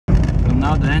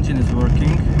now the engine is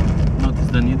working. Notice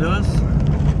the needles.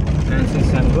 And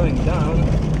since I'm going down,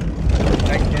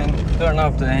 I can turn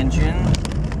off the engine.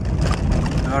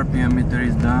 The RPM meter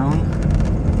is down.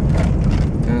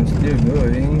 And still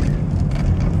going.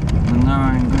 And now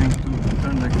I'm going to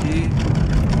turn the key.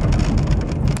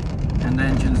 And the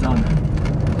engine's on.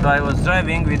 So I was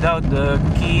driving without the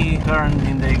key turned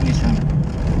in the ignition.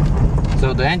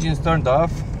 So the engine's turned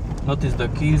off. Notice the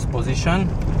keys position.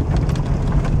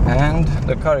 And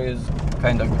the car is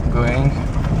kind of going.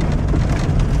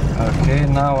 Okay,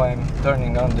 now I'm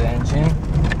turning on the engine.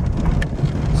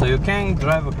 So you can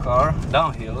drive a car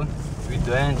downhill with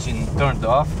the engine turned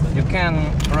off. You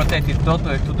can rotate it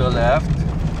totally to the left.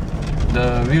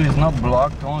 The wheel is not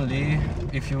blocked, only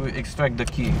if you extract the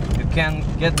key. You can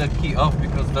get the key off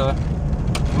because the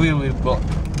wheel will block,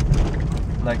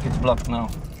 like it's blocked now.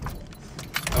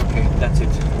 Okay, that's it.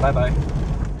 Bye bye.